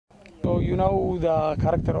So you know the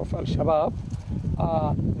character of Al-Shabaab.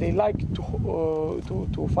 They like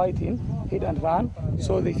to fight in, hit and run,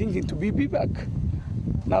 so they thinking to be back.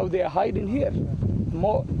 Now they are hiding here,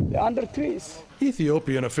 under trees.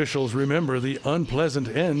 Ethiopian officials remember the unpleasant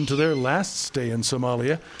end to their last stay in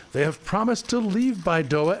Somalia. They have promised to leave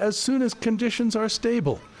Baydhabo as soon as conditions are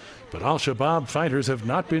stable. But Al-Shabaab fighters have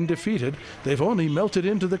not been defeated. They've only melted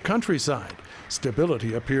into the countryside.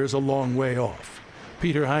 Stability appears a long way off.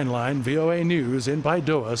 Peter Heinlein, VOA News in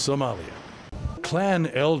Baydhabo, Somalia. Clan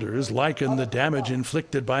elders liken the damage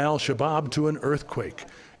inflicted by Al-Shabaab to an earthquake.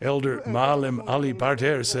 Elder Maalim Ali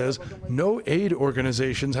Barter says no aid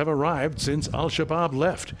organizations have arrived since Al-Shabaab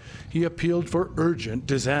left. He appealed for urgent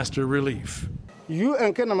disaster relief. A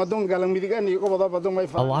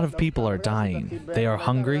lot of people are dying. They are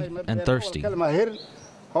hungry and thirsty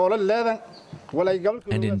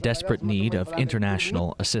and in desperate need of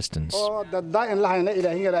international assistance.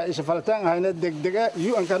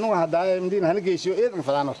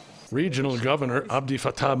 Regional Governor Abdi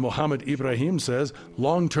Fattah Mohammed Ibrahim says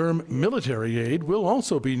long-term military aid will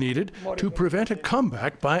also be needed to prevent a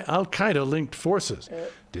comeback by al-Qaeda-linked forces.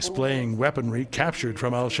 Displaying weaponry captured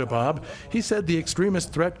from Al-Shabaab, he said the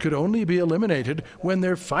extremist threat could only be eliminated when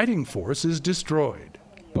their fighting force is destroyed.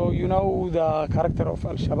 So you know the character of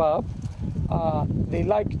Al-Shabaab. They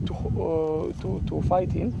like to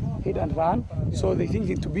fight in, hit and run, so they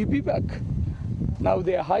thinking to be back. Now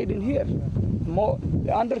they are hiding here,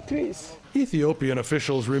 under trees. Ethiopian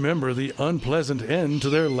officials remember the unpleasant end to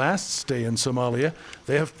their last stay in Somalia.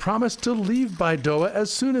 They have promised to leave Baydhabo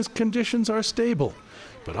as soon as conditions are stable.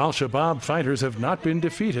 But Al-Shabaab fighters have not been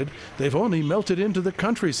defeated. They've only melted into the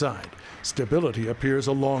countryside. Stability appears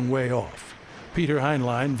a long way off. Peter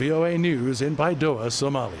Heinlein, VOA News in Baydhabo,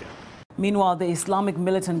 Somalia. Meanwhile, the Islamic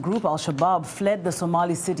militant group Al-Shabaab fled the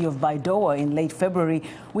Somali city of Baydhabo in late February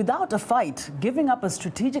without a fight, giving up a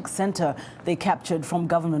strategic center they captured from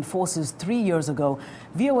government forces 3 years ago.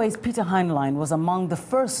 VOA's Peter Heinlein was among the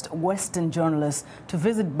first Western journalists to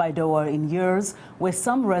visit Baydhabo in years, where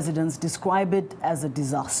some residents describe it as a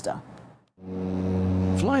disaster.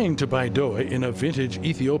 Flying to Baydhabo in a vintage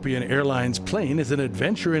Ethiopian Airlines plane is an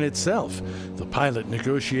adventure in itself. The pilot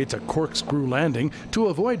negotiates a corkscrew landing to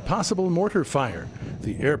avoid possible mortar fire.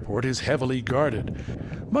 The airport is heavily guarded.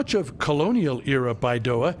 Much of colonial-era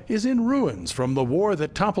Baydhabo is in ruins from the war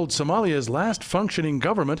that toppled Somalia's last functioning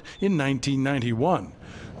government in 1991.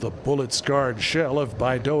 The bullet-scarred shell of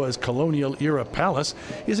Baydhabo's colonial-era palace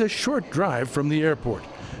is a short drive from the airport.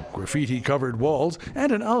 Graffiti-covered walls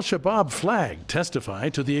and an Al-Shabaab flag testify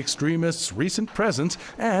to the extremists' recent presence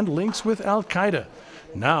and links with Al-Qaeda.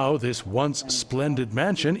 Now, this once splendid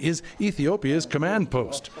mansion is Ethiopia's command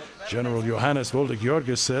post. General Johannes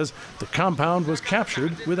Volde-Georgis says the compound was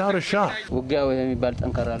captured without a shot.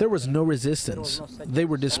 There was no resistance. They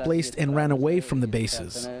were displaced and ran away from the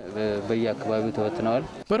bases.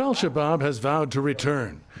 But Al-Shabaab has vowed to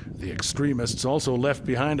return. The extremists also left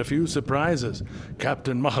behind a few surprises.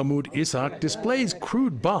 Captain Mahmoud Ishaq displays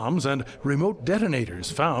crude bombs and remote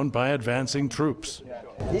detonators found by advancing troops.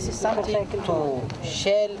 This is something to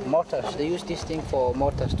shell mortars. They use this thing for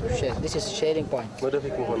mortars to shell. This is shelling point.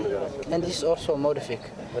 And this is also modific.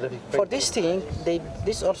 For this thing,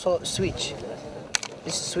 this also switch.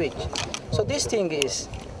 This is switch. So this thing is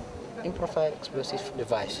improvised explosive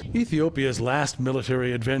device. Ethiopia's last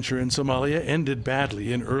military adventure in Somalia ended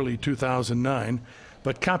badly in early 2009.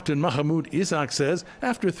 But Captain Mahmoud Ishaq says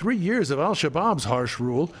after 3 years of Al-Shabaab's harsh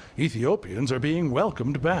rule, Ethiopians are being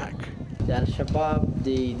welcomed back. The Al-Shabaab,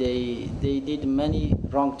 they did many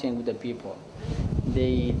wrong things with the people.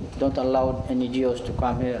 They don't allow any NGOs to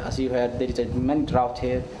come here. As you heard, there is a many drought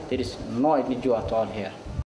here. There is no NGO at all here.